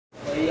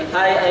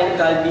Hi, I'm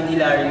Calvin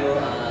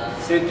Hilario,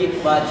 Circuit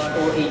Batch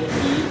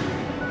 08B,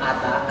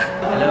 ata.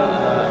 Hello,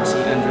 si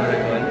Andrew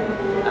Ragon,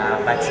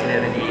 Batch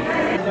 11A.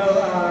 Hello,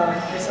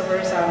 Christopher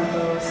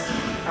Santos,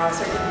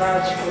 Circuit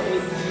Batch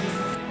 08B.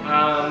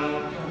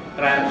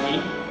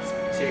 Randy,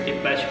 Circuit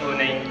Batch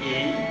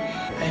 09A.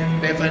 I'm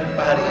Bevan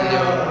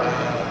Parillo,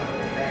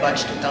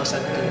 Batch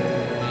 2002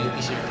 UP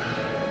Circuit.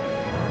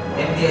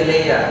 MD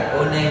Alea,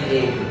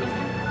 09A.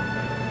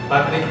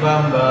 Patrick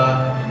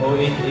Bamba,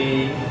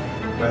 08A.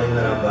 Marin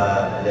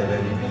Naraba,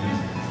 11B.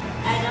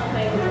 Anak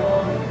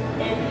Mayro,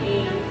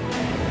 10A.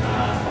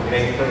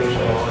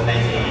 Re20lution,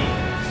 9A.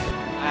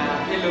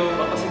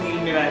 Hello, ako si Neil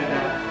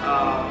Miranda,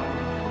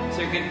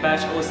 Circuit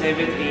Batch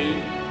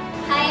 07A.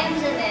 Hi, I'm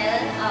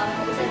Janelle,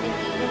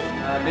 07A.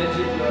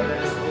 Benji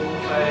Flores,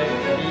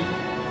 05B.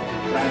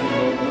 Randy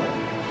Bobo,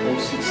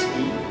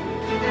 06A.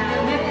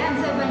 Mary Ann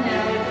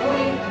Sabanal,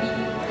 08B.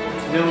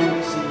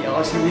 Hello,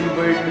 ako si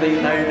Wilbert,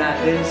 player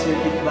natin,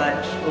 Circuit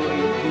Batch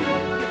 08B.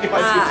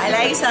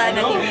 Eliza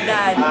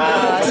Natividad,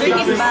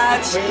 Circuit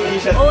Batch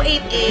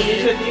 08A.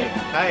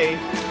 Hi,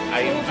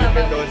 I'm Jim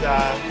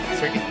Mendoza,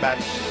 Circuit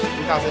Batch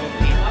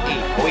 2008A,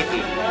 08A.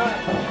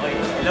 Okay,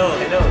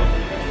 hello.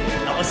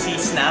 Ako si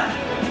Snap,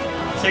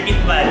 Circuit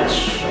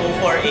Batch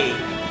 04A.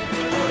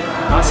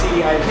 Ako si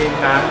Alvin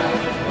Tang,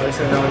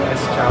 also known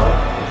as Chow.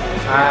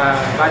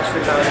 Batch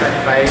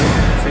 2005,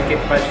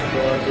 Circuit Batch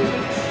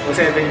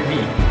 07B.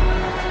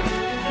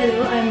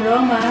 Hello, I'm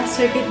Roma,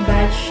 Circuit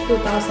Batch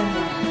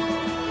 2001.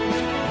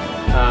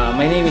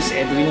 My name is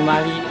Edwin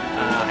Umali.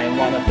 I'm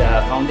one of the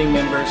founding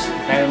members.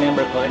 If I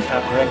remember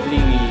correctly,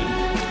 we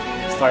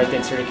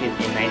started Circuit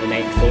in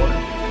 1994.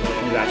 So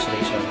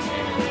congratulations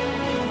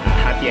and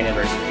happy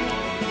anniversary.